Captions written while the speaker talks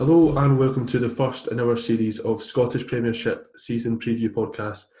Hello and welcome to the first in our series of Scottish Premiership season preview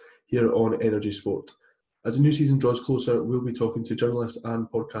podcasts here on Energy Sport. As the new season draws closer, we'll be talking to journalists and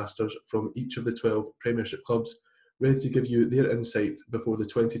podcasters from each of the 12 Premiership clubs, ready to give you their insight before the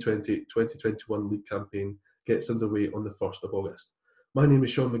 2020-2021 league campaign gets underway on the 1st of August. My name is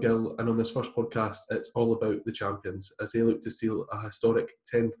Sean McGill, and on this first podcast, it's all about the champions as they look to seal a historic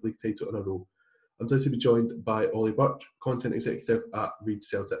 10th league title in a row. I'm delighted to be joined by Ollie Birch, Content Executive at Reed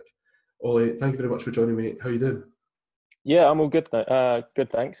Celtic. Ollie, thank you very much for joining me. How are you doing? Yeah, I'm all good.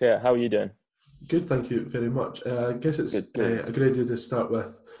 Good, thanks. Yeah, how are you doing? Good, thank you very much. I guess it's a good idea to start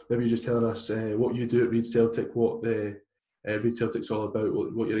with maybe just telling us what you do at Reed Celtic, what the Reed Celtic's all about,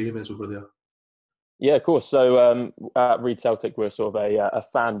 what your aim is over there. Yeah, of course. So at Reed Celtic, we're sort of a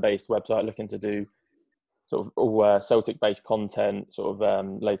fan-based website looking to do sort of all Celtic-based content, sort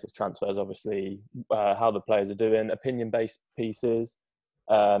of latest transfers, obviously, how the players are doing, opinion-based pieces,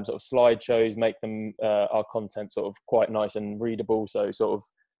 sort of slideshows, make them our content sort of quite nice and readable. So sort of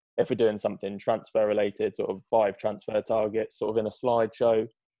if we're doing something transfer-related, sort of 5 transfer targets, sort of in a slideshow.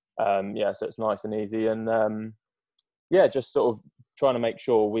 So it's nice and easy, and just sort of trying to make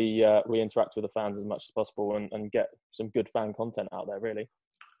sure we interact with the fans as much as possible and get some good fan content out there, really.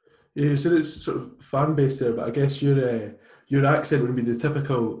 Yeah, so it's sort of fan based there, but I guess your accent would be the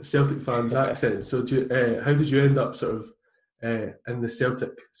typical Celtic fans' accent. So how did you end up sort of in the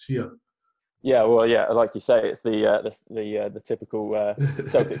Celtic sphere? Yeah, well, yeah, like you say, it's the typical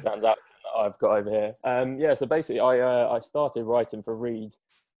Celtic fans accent that I've got over here. So basically, I started writing for Reed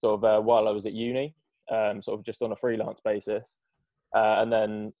sort of while I was at uni, sort of just on a freelance basis, and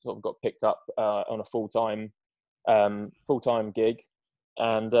then sort of got picked up on a full time gig.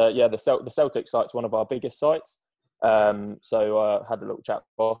 And the Celtic site's one of our biggest sites. So I had a little chat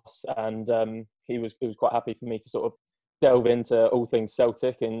with boss, and he was quite happy for me to sort of delve into all things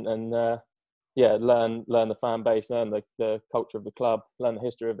Celtic and learn the fan base, learn the culture of the club, learn the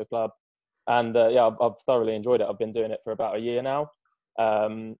history of the club. And I've thoroughly enjoyed it. I've been doing it for about a year now.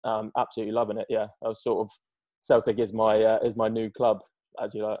 I'm absolutely loving it. Yeah, I was sort of Celtic is my new club,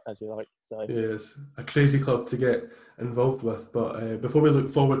 as you like. So yes, a crazy club to get involved with. But before we look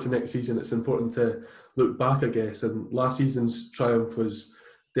forward to next season, it's important to look back, I guess. And last season's triumph was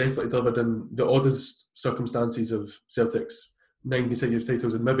definitely delivered in the oddest circumstances of Celtic's 9 consecutive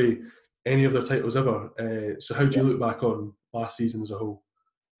titles and maybe any of their titles ever. So how do you look back on last season as a whole?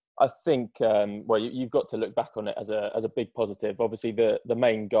 I think you've got to look back on it as a big positive. Obviously, the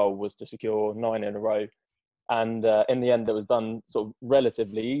main goal was to secure 9 in a row. And in the end, it was done sort of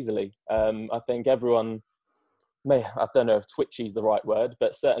relatively easily. I think everyone I don't know if twitchy is the right word,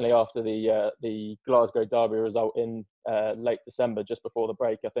 but certainly after the Glasgow Derby result in late December, just before the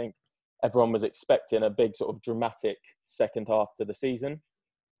break, I think everyone was expecting a big sort of dramatic second half to the season.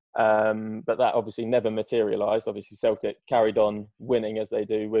 But that obviously never materialised. Obviously, Celtic carried on winning as they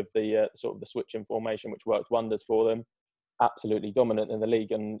do with the sort of the switch in formation, which worked wonders for them. Absolutely dominant in the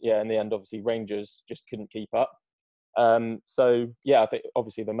league, and in the end, obviously Rangers just couldn't keep up. I think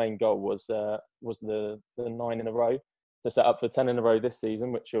obviously the main goal was the 9 in a row to set up for 10 in a row this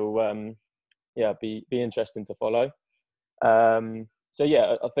season, which will be interesting to follow. I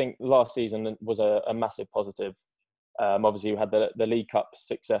think last season was a massive positive. Obviously, we had the League Cup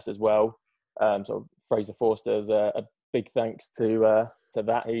success as well. Sort of Fraser Forster's a big thanks to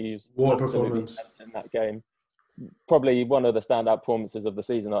that. He's what a performance in that game. Probably one of the standout performances of the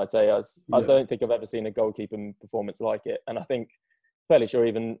season, I'd say. I don't think I've ever seen a goalkeeper performance like it. And I think, fairly sure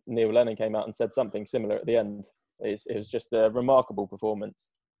even Neil Lennon came out and said something similar at the end. It was just a remarkable performance.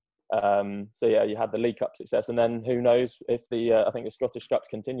 You had the League Cup success. And then who knows if I think the Scottish Cup's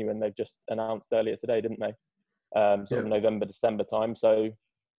continuing. They've just announced earlier today, didn't they? Of November, December time. So,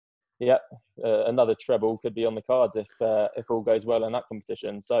 another treble could be on the cards if all goes well in that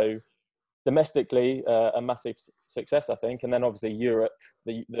competition. So, domestically, a massive success, I think. And then obviously Europe,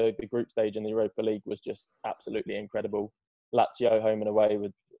 the group stage in the Europa League was just absolutely incredible. Lazio home and away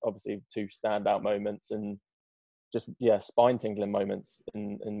with obviously 2 standout moments and just, spine-tingling moments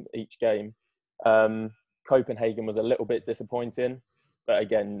in each game. Copenhagen was a little bit disappointing, but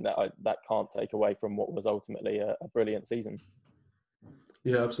again, that can't take away from what was ultimately a brilliant season.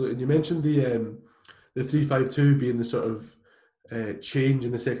 Yeah, absolutely. And you mentioned the 3-5-2 being the sort of change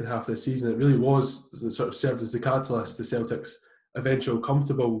in the second half of the season. It really was sort of served as the catalyst to Celtic's eventual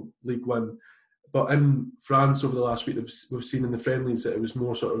comfortable league win. But in France over the last week, we've seen in the friendlies that it was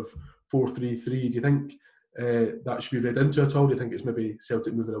more sort of 4-3-3. Do you think that should be read into at all? Do you think it's maybe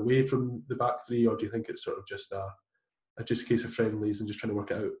Celtic moving away from the back three, or do you think it's sort of just a case of friendlies and just trying to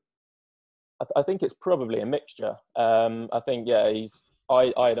work it out? I think it's probably a mixture. I think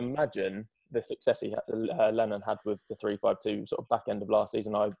I'd imagine the success Lennon had with the 3-5-2 sort of back end of last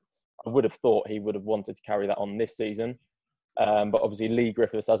season, I would have thought he would have wanted to carry that on this season. But obviously Leigh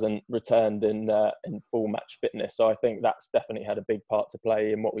Griffiths hasn't returned in full match fitness, so I think that's definitely had a big part to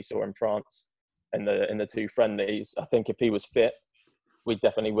play in what we saw in France in the two friendlies. I think if he was fit, we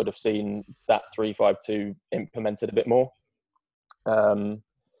definitely would have seen that 3-5-2 implemented a bit more.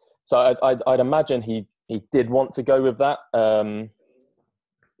 So I'd imagine he did want to go with that.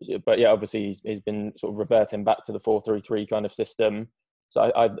 But yeah, obviously he's been sort of reverting back to the 4-3-3 kind of system.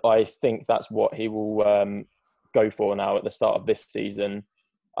 So I think that's what he will go for now at the start of this season.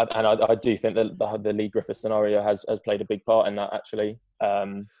 And I do think that the Leigh Griffiths scenario has played a big part in that, actually.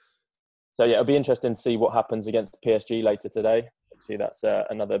 So yeah, it'll be interesting to see what happens against PSG later today. Obviously, that's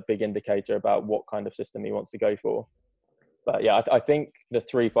another big indicator about what kind of system he wants to go for. But yeah, I think the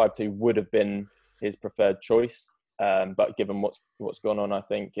 3-5-2 would have been his preferred choice. But given what's gone on, I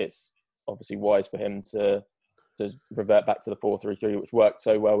think it's obviously wise for him to revert back to the 4-3-3, which worked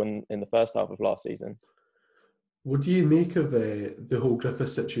so well in the first half of last season. What do you make of the whole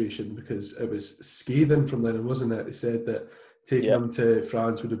Griffiths situation? Because it was scathing from Lennon, wasn't it? They said that taking him to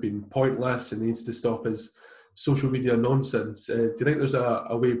France would have been pointless and needs to stop his social media nonsense. Do you think there's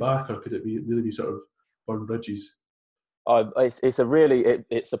a way back, or could it really be sort of burn bridges?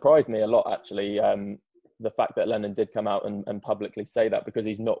 It surprised me a lot, actually, the fact that Lennon did come out and publicly say that, because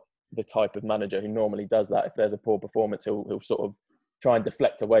he's not the type of manager who normally does that. If there's a poor performance, he'll sort of try and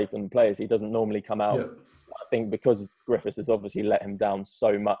deflect away from the players. He doesn't normally come out. Yeah. I think because Griffiths has obviously let him down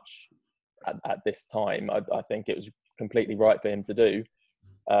so much at this time, I think it was completely right for him to do.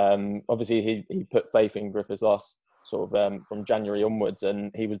 Obviously, he put faith in Griffiths last sort of from January onwards,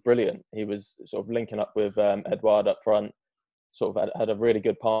 and he was brilliant. He was sort of linking up with Edouard up front, sort of had a really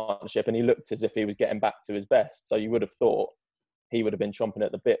good partnership, and he looked as if he was getting back to his best. So you would have thought he would have been chomping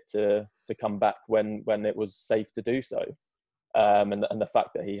at the bit to come back when it was safe to do so. And the fact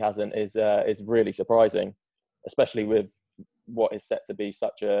that he hasn't is really surprising, especially with what is set to be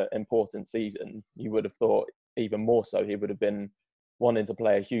such an important season. You would have thought even more so he would have been wanting to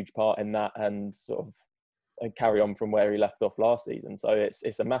play a huge part in that and sort of carry on from where he left off last season. So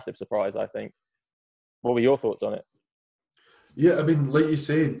it's a massive surprise, I think. What were your thoughts on it? Yeah, I mean, like you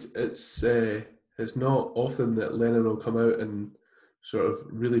said, it's not often that Lennon will come out and sort of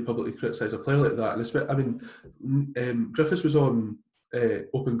really publicly criticise a player like that. And I mean, Griffiths was on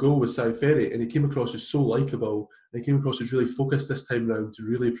Open Goal with Si Ferry, and he came across as so likeable, and he came across as really focused this time round to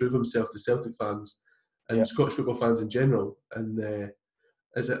really prove himself to Celtic fans and Scottish football fans in general. And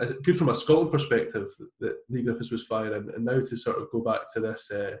is it good from a Scotland perspective that Leigh Griffiths was firing, and now to sort of go back to this,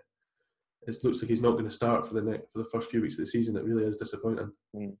 it looks like he's not going to start for the first few weeks of the season. It really is disappointing.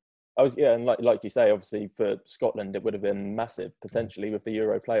 And like you say, obviously for Scotland it would have been massive potentially with the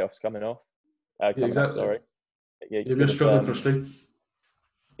Euro playoffs coming off. Exactly. We're struggling for strike.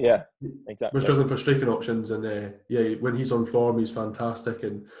 Yeah, exactly. We're struggling for striking options, and when he's on form, he's fantastic,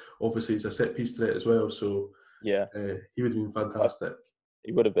 and obviously he's a set piece threat as well. So he would have been fantastic.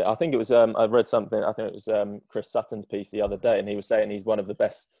 He would have been. I think it was. I read something. I think it was Chris Sutton's piece the other day, and he was saying he's one of the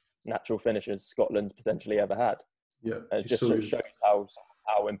best natural finishers Scotland's potentially ever had. Yeah, and it just sort of shows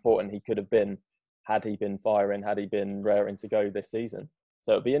how important he could have been had he been firing, had he been raring to go this season.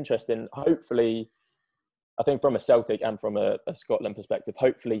 So it'll be interesting. Hopefully, I think from a Celtic and from a Scotland perspective,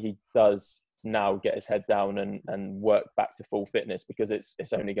 hopefully he does now get his head down and work back to full fitness, because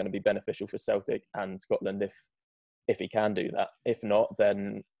it's only going to be beneficial for Celtic and Scotland if he can do that. If not,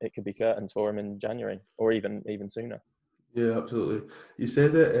 then it could be curtains for him in January or even sooner. Yeah, absolutely. You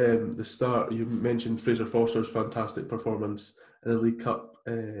said at the start, you mentioned Fraser Forster's fantastic performance in the League Cup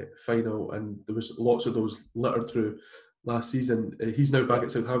final, and there was lots of those littered through last season. He's now back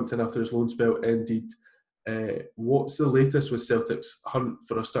at Southampton after his loan spell ended. What's the latest with Celtic's hunt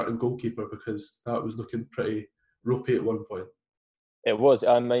for a starting goalkeeper? Because that was looking pretty ropey at one point. It was.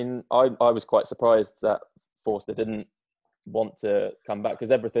 I mean, I was quite surprised that Forster didn't want to come back,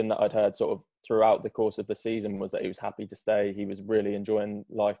 because everything that I'd heard sort of throughout the course of the season was that he was happy to stay. He was really enjoying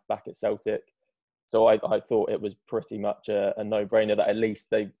life back at Celtic. So I thought it was pretty much a no-brainer that at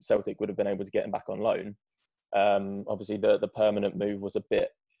least Celtic would have been able to get him back on loan. Obviously, the permanent move was a bit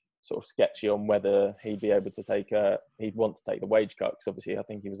sort of sketchy on whether he'd be able to he'd want to take the wage cut, because obviously I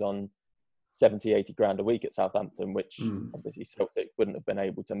think he was on 70-80 grand a week at Southampton, which obviously Celtic wouldn't have been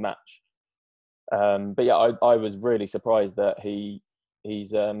able to match. But yeah, I was really surprised that he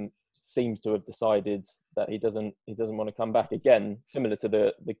seems to have decided that he doesn't want to come back again. Similar to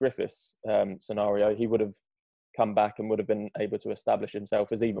the Griffiths scenario, he would have come back and would have been able to establish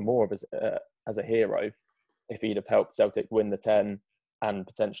himself as even more of as a hero if he'd have helped Celtic win the 10, and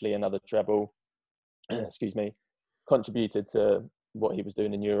potentially another treble, excuse me, contributed to what he was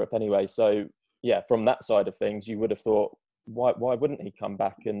doing in Europe anyway. So yeah, from that side of things, you would have thought, why wouldn't he come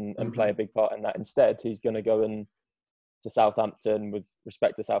back and play a big part in that? Instead, he's going to go to Southampton. With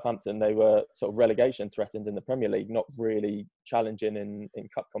respect to Southampton, they were sort of relegation threatened in the Premier League, not really challenging in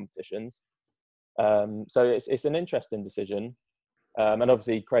cup competitions. So it's an interesting decision. And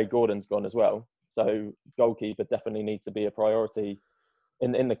obviously Craig Gordon's gone as well. So goalkeeper definitely needs to be a priority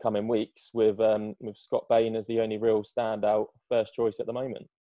in the coming weeks with Scott Bain as the only real standout first choice at the moment.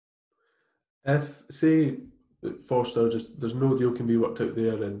 If, say, Forster, there's no deal can be worked out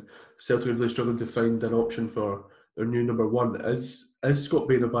there and Celtic are really struggling to find an option for their new number one, is Scott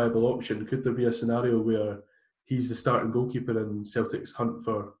Bain a viable option? Could there be a scenario where he's the starting goalkeeper in Celtic's hunt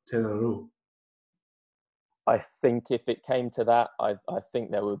for 10 in a row? I think if it came to that, I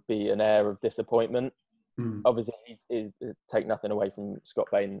think there would be an air of disappointment. Obviously, he's take nothing away from Scott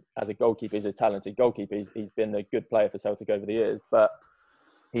Bain as a goalkeeper. He's a talented goalkeeper. He's been a good player for Celtic over the years, but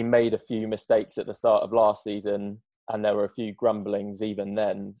he made a few mistakes at the start of last season, and there were a few grumblings even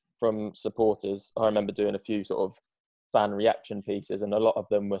then from supporters. I remember doing a few sort of fan reaction pieces, and a lot of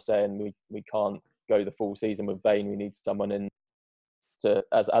them were saying we can't go the full season with Bain. We need someone in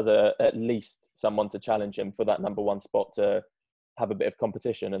as at least someone to challenge him for that number one spot, to have a bit of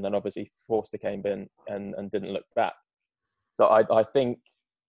competition. And then obviously Forster came in and didn't look back. So I think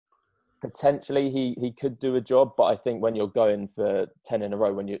potentially he could do a job, but I think when you're going for 10 in a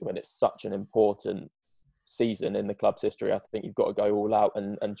row, when it's such an important season in the club's history, I think you've got to go all out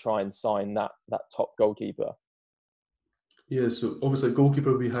and try and sign that top goalkeeper. Yeah, so obviously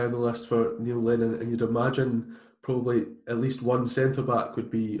goalkeeper would be high on the list for Neil Lennon, and you'd imagine probably at least one centre-back would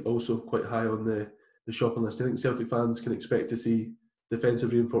be also quite high on the shopping list. Do you think Celtic fans can expect to see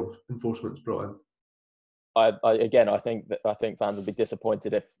defensive reinforcements brought in? I think fans would be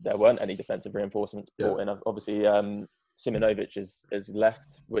disappointed if there weren't any defensive reinforcements brought in. Obviously, Simonovic has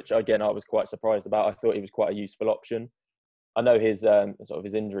left, which again I was quite surprised about. I thought he was quite a useful option. I know his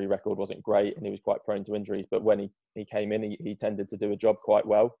his injury record wasn't great, and he was quite prone to injuries. But when he came in, he tended to do a job quite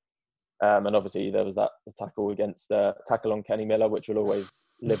well. And obviously there was that tackle on Kenny Miller, which will always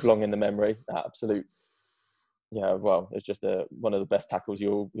live long in the memory. That absolute, it's just one of the best tackles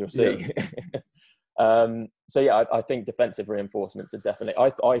you'll see. Yeah. I think defensive reinforcements are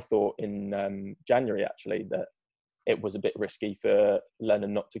definitely. I thought in January actually that it was a bit risky for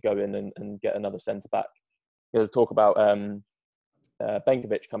Lennon not to go in and get another centre back. There was talk about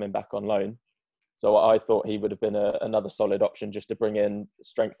Benkovic coming back on loan. So I thought he would have been another solid option just to bring in,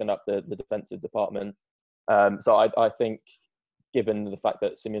 strengthen up the defensive department. So I think, given the fact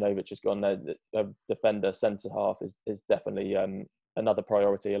that Simonovic has gone there, a defender centre-half is definitely another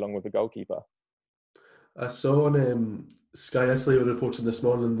priority along with the goalkeeper. I saw on Sky Italy reporting this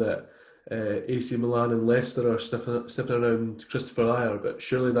morning that AC Milan and Leicester are sniffing around Christopher Ajer, but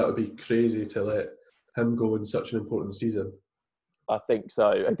surely that would be crazy to let him go in such an important season. I think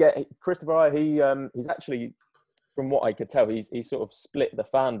so. Again, Christopher Ajer, he's actually, from what I could tell, he's sort of split the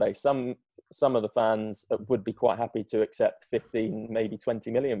fan base. Some of the fans would be quite happy to accept 15, maybe 20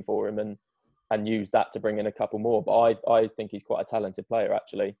 million for him and use that to bring in a couple more. But I think he's quite a talented player,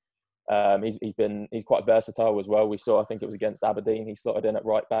 actually. He's quite versatile as well. We saw, I think it was against Aberdeen, he slotted in at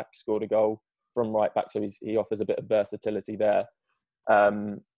right back, scored a goal from right back. So he offers a bit of versatility there.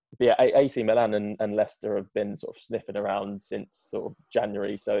 But yeah, AC Milan and Leicester have been sort of sniffing around since sort of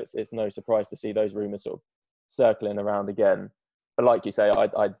January, so it's no surprise to see those rumours sort of circling around again. But like you say,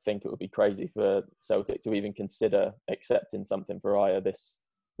 I think it would be crazy for Celtic to even consider accepting something for Ajer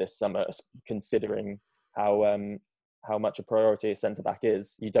this summer, considering how much a priority a centre back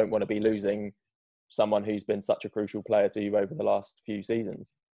is. You don't want to be losing someone who's been such a crucial player to you over the last few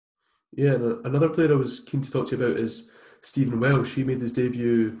seasons. Yeah, and another player I was keen to talk to you about is Stephen Welsh. He made his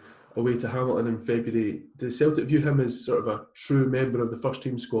debut away to Hamilton in February. Does Celtic view him as sort of a true member of the first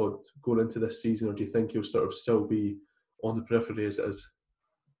team squad going into this season, or do you think he'll sort of still be on the periphery as it is?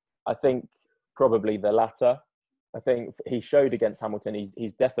 I think probably the latter. I think he showed against Hamilton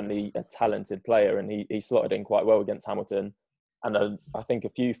he's definitely a talented player, and he slotted in quite well against Hamilton. And I think a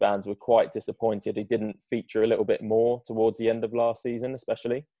few fans were quite disappointed he didn't feature a little bit more towards the end of last season,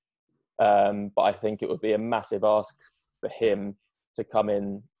 especially. But I think it would be a massive ask for him to come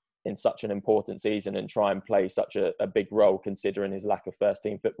in such an important season and try and play such a big role, considering his lack of first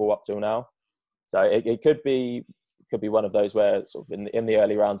team football up till now. So it could be one of those where sort of in the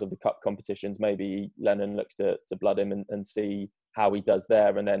early rounds of the cup competitions, maybe Lennon looks to blood him and see how he does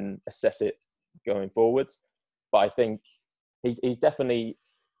there and then assess it going forwards. But I think he's definitely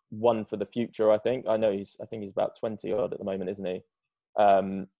one for the future. I think he's about 20 odd at the moment, isn't he?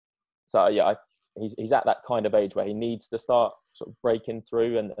 So yeah, he's at that kind of age where he needs to start sort of breaking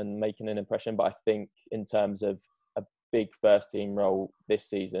through and making an impression. But I think in terms of a big first team role this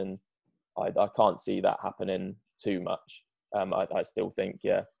season, I can't see that happening too much. I still think,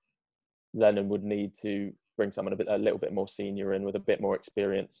 yeah, Lennon would need to bring someone a little bit more senior in with a bit more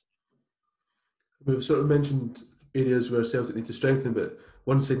experience. We've sort of mentioned areas where Celtic need to strengthen, but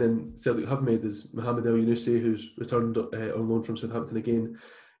one signing Celtic have made is Mohamed Elyounoussi, who's returned on loan from Southampton again.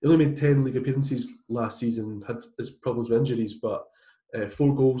 He only made 10 league appearances last season, had his problems with injuries, but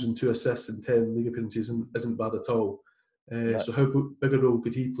 4 goals and 2 assists in 10 league appearances isn't bad at all. No. So how big a role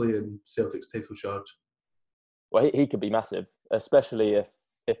could he play in Celtic's title charge? Well, he could be massive, especially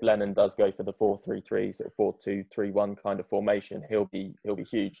if Lennon does go for the 4-3-3, sort of 4-2-3-1 kind of formation. He'll be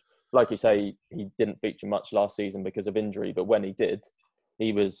huge. Like you say, he didn't feature much last season because of injury, but when he did,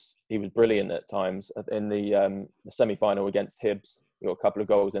 he was brilliant at times. In the semi-final against Hibs, he got a couple of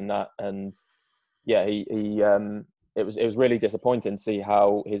goals in that, and yeah, it was really disappointing to see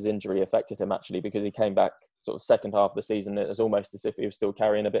how his injury affected him, actually, because he came back sort of second half of the season. It was almost as if he was still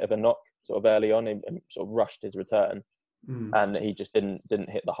carrying a bit of a knock sort of early on and sort of rushed his return. And he just didn't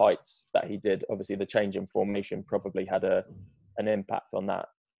hit the heights that he did. Obviously, the change in formation probably had an impact on that.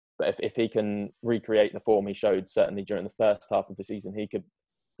 But if he can recreate the form he showed, certainly during the first half of the season, he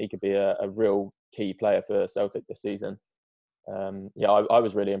could be a real key player for Celtic this season. I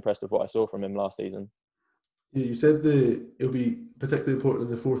was really impressed with what I saw from him last season. Yeah, you said it'll be particularly important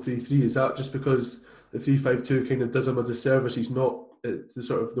in the 4-3-3. Is that just because the 3-5-2 kind of does him a disservice? He's not, it's the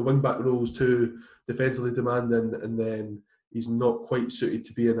sort of the wing back roles too defensively demanding, and then he's not quite suited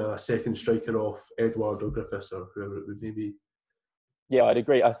to being a second striker off Edouard or Griffiths or whoever it would be. Yeah, I'd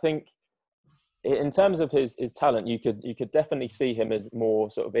agree. I think in terms of his talent, you could definitely see him as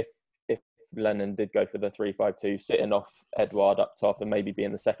more sort of, if Lennon did go for the 3-5-2, sitting off Edouard up top and maybe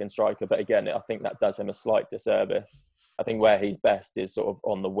being the second striker. But again, I think that does him a slight disservice. I think where he's best is sort of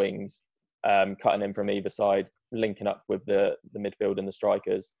on the wings, cutting in from either side, linking up with the midfield and the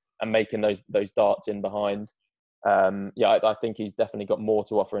strikers, and making those darts in behind. I think he's definitely got more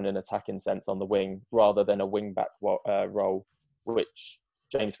to offer in an attacking sense on the wing rather than a wing back role, which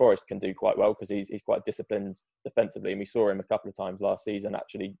James Forrest can do quite well because he's quite disciplined defensively, and we saw him a couple of times last season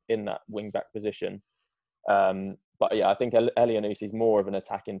actually in that wing back position. But yeah, I think Elyounoussi is more of an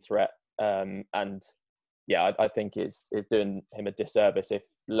attacking threat, and yeah, I think it's doing him a disservice if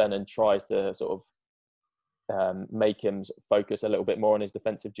Lennon tries to sort of make him focus a little bit more on his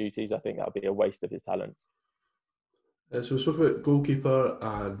defensive duties. I think that would be a waste of his talents. So we spoke about goalkeeper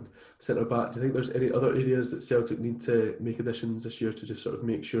and centre back. Do you think there's any other areas that Celtic need to make additions this year to just sort of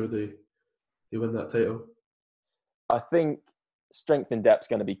make sure they win that title? I think strength in depth is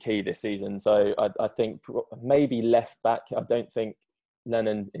going to be key this season. So I think maybe left back. I don't think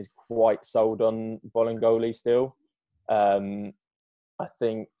Lennon is quite sold on Bolingoli still. I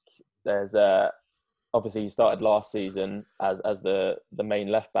think there's obviously he started last season as the main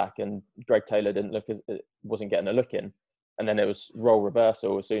left back, and Greg Taylor wasn't getting a look in. And then it was role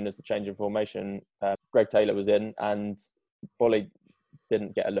reversal as soon as the change in formation. Greg Taylor was in, and Bolly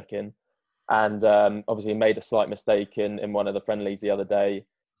didn't get a look in. And obviously he made a slight mistake in one of the friendlies the other day.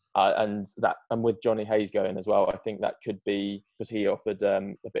 And with Johnny Hayes going as well, I think that could be because he offered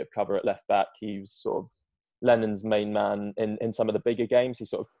a bit of cover at left back. He was sort of Lennon's main man in some of the bigger games. He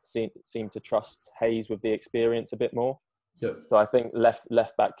sort of seemed to trust Hayes with the experience a bit more. Yep. So I think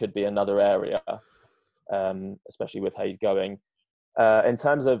left back could be another area, especially with Hayes going. In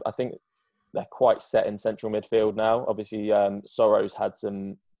terms of, I think they're quite set in central midfield now. Obviously, Sorrow's had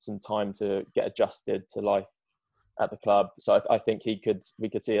some time to get adjusted to life at the club. So I think we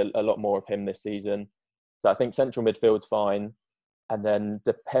could see a lot more of him this season. So I think central midfield's fine. And then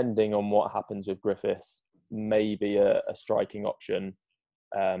depending on what happens with Griffiths, maybe a striking option,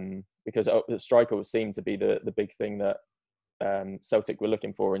 because the striker would seem to be the big thing that Celtic were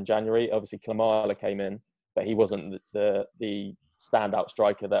looking for in January. Obviously, Klimala came in, but he wasn't the standout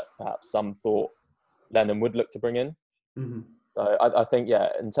striker that perhaps some thought Lennon would look to bring in. Mm-hmm. So I think, yeah,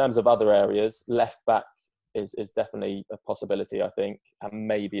 in terms of other areas, left back is definitely a possibility, I think, and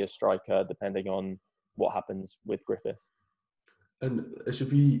maybe a striker, depending on what happens with Griffiths. And it should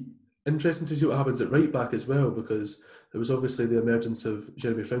be interesting to see what happens at right back as well, because there was obviously the emergence of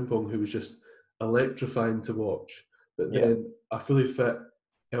Jeremy Frimpong, who was just electrifying to watch. But then a fully fit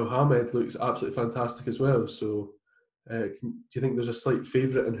Elhamed looks absolutely fantastic as well. So do you think there's a slight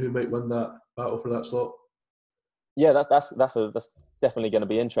favourite in who might win that battle for that slot? Yeah, that's definitely going to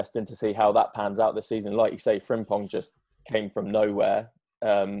be interesting to see how that pans out this season. Like you say, Frimpong just came from nowhere.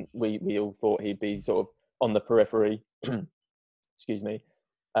 We all thought he'd be sort of on the periphery, Excuse me.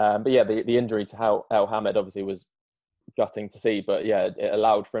 But yeah, the injury to El Hamed obviously was gutting to see, but yeah, it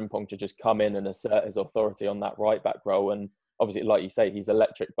allowed Frimpong to just come in and assert his authority on that right back role. And obviously, like you say, he's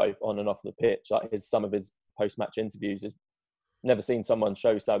electric both on and off the pitch. Like some of his post match interviews, has never seen someone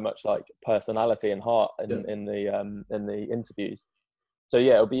show so much like personality and heart in the interviews. So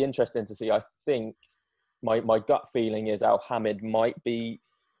yeah, it'll be interesting to see. I think my gut feeling is El Hamed might be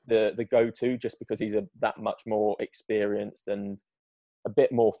the go-to, just because he's that much more experienced and a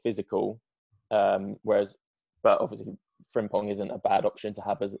bit more physical. But obviously Frimpong isn't a bad option to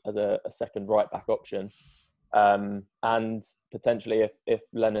have as a second right back option. And potentially if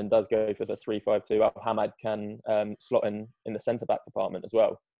Lennon does go for the 3-5-2, Al Hamed can slot in the centre back department as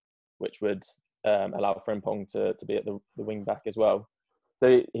well, which would allow Frimpong to be at the wing back as well.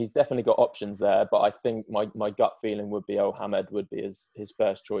 So he's definitely got options there, but I think my gut feeling would be El Hamed would be his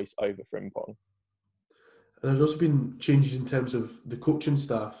first choice over Frimpong. And there's also been changes in terms of the coaching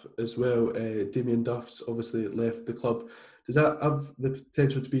staff as well. Damien Duff's obviously left the club. Does that have the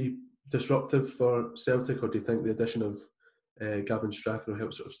potential to be disruptive for Celtic, or do you think the addition of Gavin Strachan will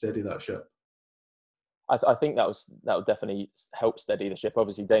help sort of steady that ship? I think that will definitely help steady the ship.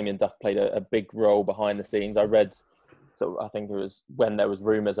 Obviously, Damien Duff played a big role behind the scenes. I read, so I think it was when there was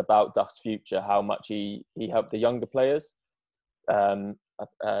rumours about Duff's future, how much he helped the younger players.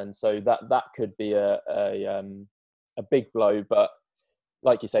 And so that could be a big blow, but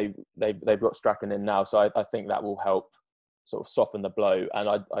like you say, they've got Strachan in now, so I think that will help sort of soften the blow, and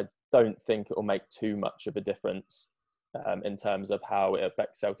I don't think it will make too much of a difference in terms of how it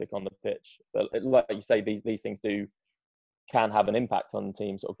affects Celtic on the pitch. But like you say, these things can have an impact on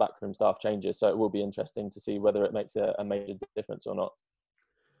teams' sort of backroom staff changes, so it will be interesting to see whether it makes a major difference or not.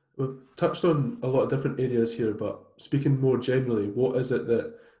 We've touched on a lot of different areas here, but speaking more generally, what is it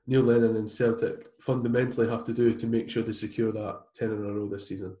that Neil Lennon and Celtic fundamentally have to do to make sure they secure that 10 in a row this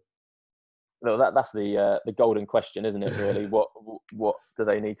season? Well, that's the golden question, isn't it, really? What do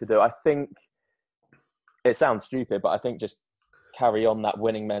they need to do? I think it sounds stupid, but I think just carry on that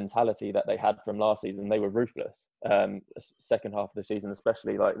winning mentality that they had from last season. They were ruthless. Second half of the season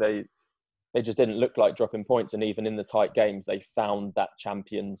especially, like they just didn't look like dropping points, and even in the tight games, they found that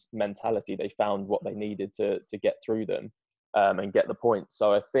champions mentality. They found what they needed to get through them and get the points.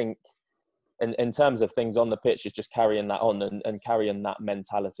 So I think in terms of things on the pitch, is just carrying that on and carrying that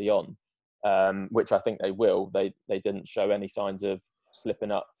mentality on, which I think they will. They didn't show any signs of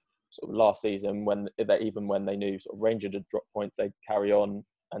slipping up sort of last season, when they knew sort of Rangers had dropped points, they'd carry on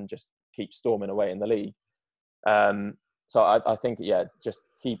and just keep storming away in the league. So I think, yeah, just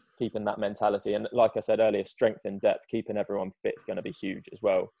keeping that mentality. And like I said earlier, strength in depth, keeping everyone fit is going to be huge as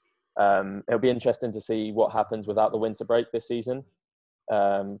well. It'll be interesting to see what happens without the winter break this season,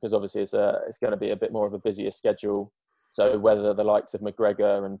 because obviously it's going to be a bit more of a busier schedule. So whether the likes of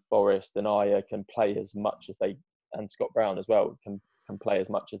McGregor and Forrest and Ajer can play as much as they, and Scott Brown as well, can play as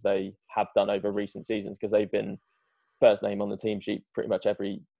much as they have done over recent seasons, because they've been first name on the team sheet pretty much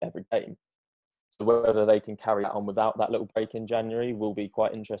every game. So whether they can carry that on without that little break in January will be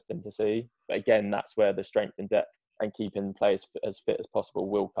quite interesting to see. But again, that's where the strength in depth and keeping players as fit as possible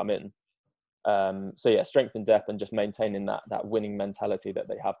will come in. So yeah, strength in depth and just maintaining that winning mentality that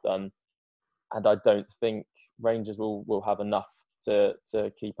they have done. And I don't think Rangers will have enough to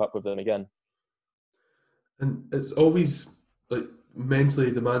keep up with them again. And it's always like mentally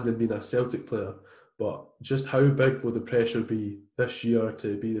demanding being a Celtic player, but just how big will the pressure be this year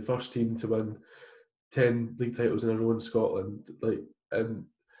to be the first team to win 10 league titles in a row in Scotland? And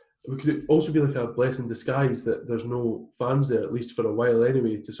it could also be like a blessing in disguise that there's no fans there, at least for a while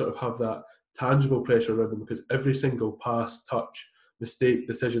anyway, to sort of have that tangible pressure around them, because every single pass, touch, mistake,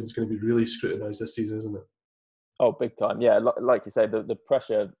 decision is going to be really scrutinised this season, isn't it? Oh, big time. Yeah, like you say, the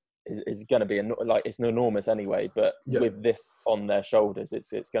pressure is going to be it's enormous anyway, but with this on their shoulders,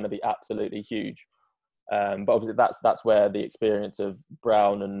 it's going to be absolutely huge. But obviously that's where the experience of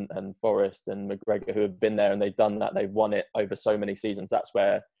Brown and Forrest and McGregor, who have been there and they've done that, they've won it over so many seasons, that's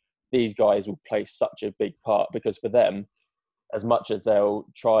where these guys will play such a big part, because for them, as much as they'll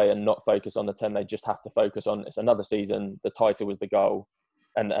try and not focus on the 10, they just have to focus on, it's another season, the title was the goal.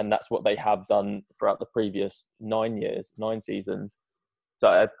 And that's what they have done throughout the previous 9 seasons. So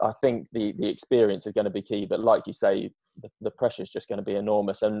I think the experience is going to be key. But like you say, the pressure is just going to be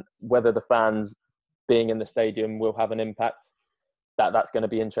enormous. And whether the fans being in the stadium will have an impact, that's going to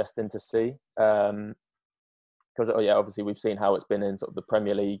be interesting to see. Because, obviously we've seen how it's been in sort of the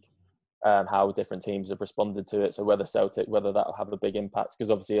Premier League, how different teams have responded to it. So whether that'll have a big impact. Because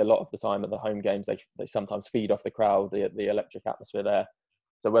obviously a lot of the time at the home games, they sometimes feed off the crowd, the electric atmosphere there.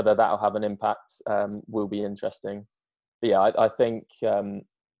 So whether that'll have an impact will be interesting. yeah, I think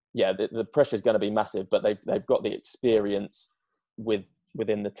the pressure is going to be massive, but they've got the experience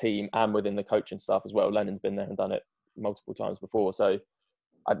within the team and within the coaching staff as well. Lennon's been there and done it multiple times before, so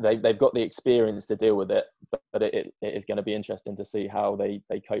they've got the experience to deal with it. But it is going to be interesting to see how they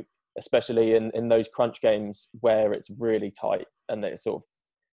cope, especially in those crunch games where it's really tight and it sort of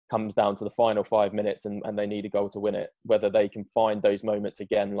comes down to the final 5 minutes and they need a goal to win it, whether they can find those moments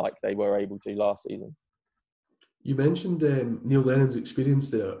again like they were able to last season. You mentioned Neil Lennon's experience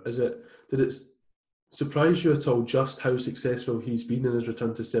there. Did it surprise you at all just how successful he's been in his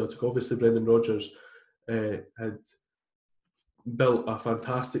return to Celtic? Obviously, Brendan Rodgers had built a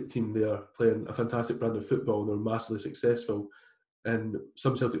fantastic team there, playing a fantastic brand of football, and they were massively successful. And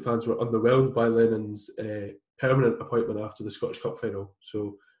some Celtic fans were underwhelmed by Lennon's permanent appointment after the Scottish Cup final.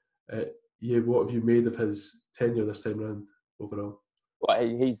 So, what have you made of his tenure this time round overall? Well,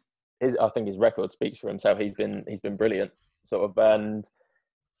 I think his record speaks for himself. He's been brilliant, sort of, and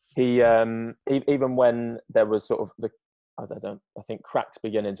he even when there was sort of I think cracks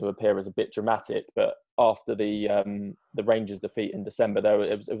beginning to appear as a bit dramatic, but after the Rangers defeat in December,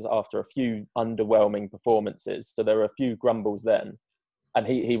 it was after a few underwhelming performances, so there were a few grumbles then, and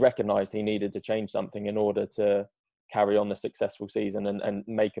he recognised he needed to change something in order to carry on the successful season and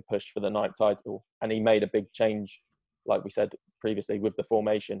make a push for the 9th title, and he made a big change, like we said previously, with the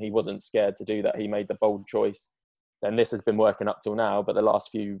formation. He wasn't scared to do that. He made the bold choice, and this has been working up till now, but the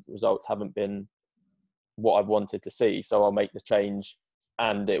last few results haven't been what I wanted to see, so I'll make the change,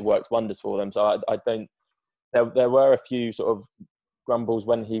 and it worked wonders for them. So I don't. There were a few sort of grumbles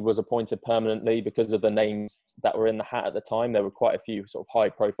when he was appointed permanently because of the names that were in the hat at the time. There were quite a few sort of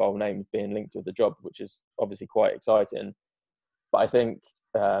high-profile names being linked with the job, which is obviously quite exciting. But I think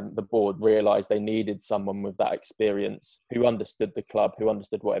the board realised they needed someone with that experience, who understood the club, who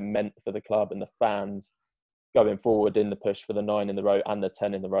understood what it meant for the club and the fans going forward in the push for the 9 in the row and the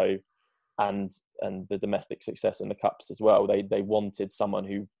 10 in the row, and the domestic success in the cups as well. They wanted someone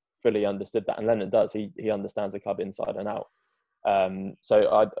who fully understood that, and Lennon does. He understands the club inside and out.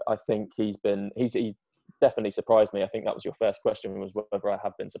 So I think he's definitely surprised me. I think that was your first question, was whether I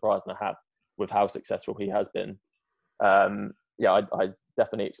have been surprised, and I have, with how successful he has been. I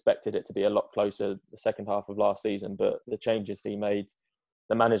definitely expected it to be a lot closer the second half of last season, but the changes he made,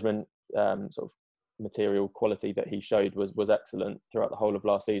 the management sort of material quality that he showed was excellent throughout the whole of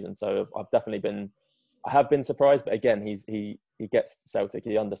last season. So I have been surprised, but again, he gets Celtic,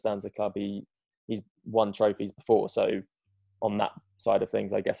 he understands the club, he's won trophies before, so on that side of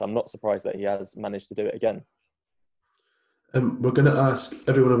things, I guess I'm not surprised that he has managed to do it again. We're going to ask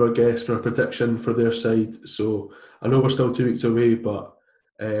every one of our guests for a prediction for their side. So I know we're still 2 weeks away, but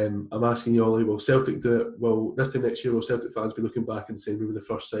I'm asking you, Ollie, will Celtic do it? Well, this time next year, will Celtic fans be looking back and saying we were the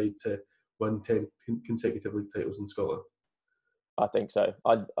first side to win 10 consecutive league titles in Scotland? I think so.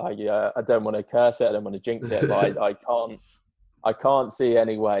 I don't want to curse it, I don't want to jinx it, but I can't see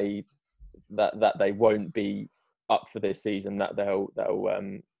any way that they won't be up for this season, that they'll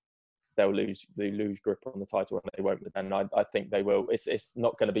lose grip on the title, and they won't. But then I think they will. It's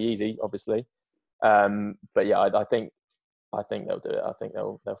not going to be easy, obviously, but yeah, I think they'll do it. I think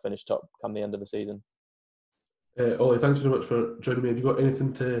they'll finish top come the end of the season. Ollie, thanks very much for joining me. Have you got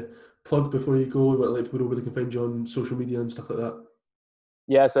anything to plug before you go? You want to let people know where they can find you on social media and stuff like that?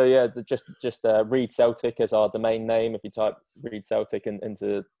 Yeah, so just Read Celtic as our domain name. If you type Read Celtic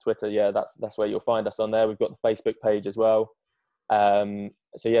into Twitter, yeah, that's where you'll find us on there. We've got the Facebook page as well. So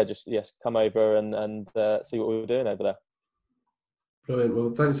yeah, just come over and see what we're doing over there. Brilliant.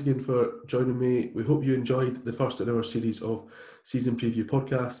 Well, thanks again for joining me. We hope you enjoyed the first in our series of season preview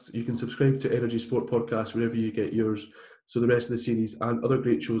podcasts. You can subscribe to Energy Sport Podcast wherever you get yours, so the rest of the series and other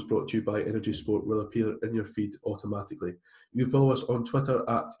great shows brought to you by Energy Sport will appear in your feed automatically. You can follow us on Twitter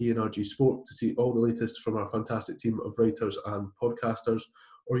at ENRG Sport to see all the latest from our fantastic team of writers and podcasters,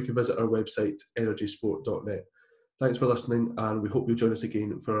 or you can visit our website, energysport.net. Thanks for listening, and we hope you'll join us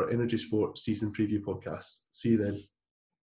again for our Energy Sport season preview podcast. See you then.